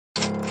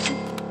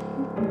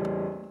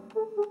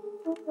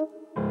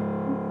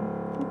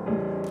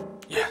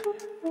Yeah,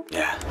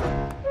 yeah.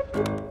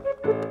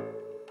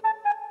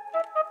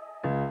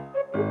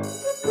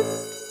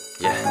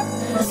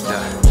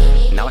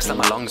 Now it's like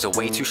my lungs are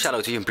way too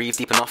shallow to even breathe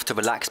deep enough to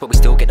relax. But we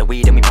still get the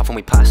weed and we puff and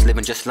we pass.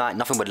 Living just like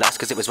nothing would last,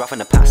 cause it was rough in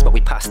the past, but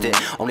we passed it.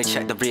 Only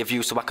check the rear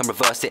view so I can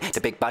reverse it.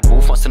 The big bad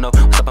wolf wants to know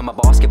what's up in my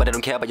basket, but I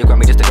don't care about your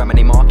Grammy, just the gram and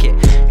they market.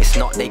 It's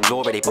not they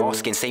glory, they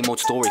basking. Same old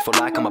story, feel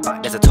like on my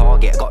back there's a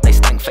target. Got they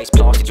stank face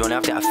plastered, you wanna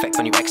have that effect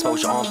when you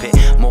expose your armpit.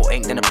 More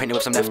ink than a printer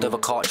with some leftover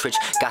cartridge.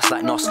 Gas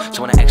like nos,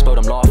 so when I explode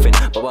I'm laughing.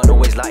 But weren't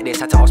always like this,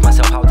 had to ask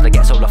myself how did I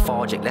get so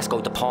lethargic. Let's go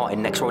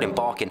departing, next road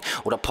embarking.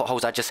 All the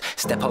potholes I just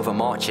step over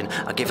marching.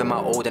 I give him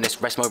my all, then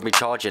it's rest mode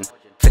recharging.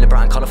 Feeling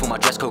bright and colourful, my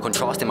dress code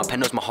contrasting. My pen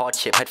knows my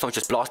hardship, headphones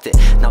just blast it.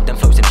 Now them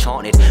flows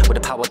enchanted, with the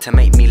power to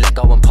make me let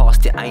go and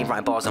past it. I ain't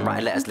writing bars, I'm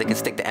writing letters, lick and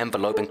stick the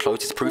envelope and close,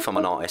 it's proof I'm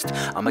an artist.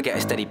 I'ma get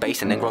a steady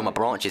base and then grow my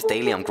branches.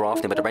 Daily I'm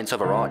grafting, but the rent's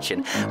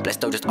overarching.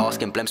 Blessed though just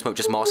asking, blem smoke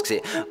just masks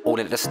it. All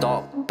in at the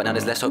start, but now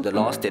there's less hope that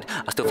lasted.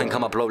 I still think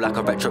I'ma blow like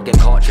a retro game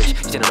cartridge.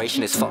 This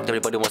generation is fucked,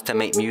 everybody wants to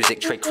make music,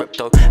 trade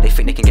crypto. They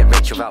think they can get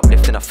rich without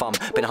lifting a thumb.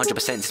 Been 100%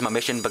 since my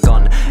mission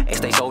begun.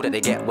 It's they soul that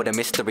they get with a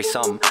mystery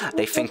sum.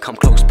 They think I'm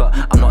close, but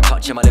I'm not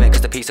touching my limit,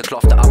 cause the piece of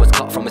cloth that I was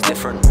cut from is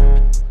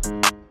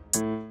different.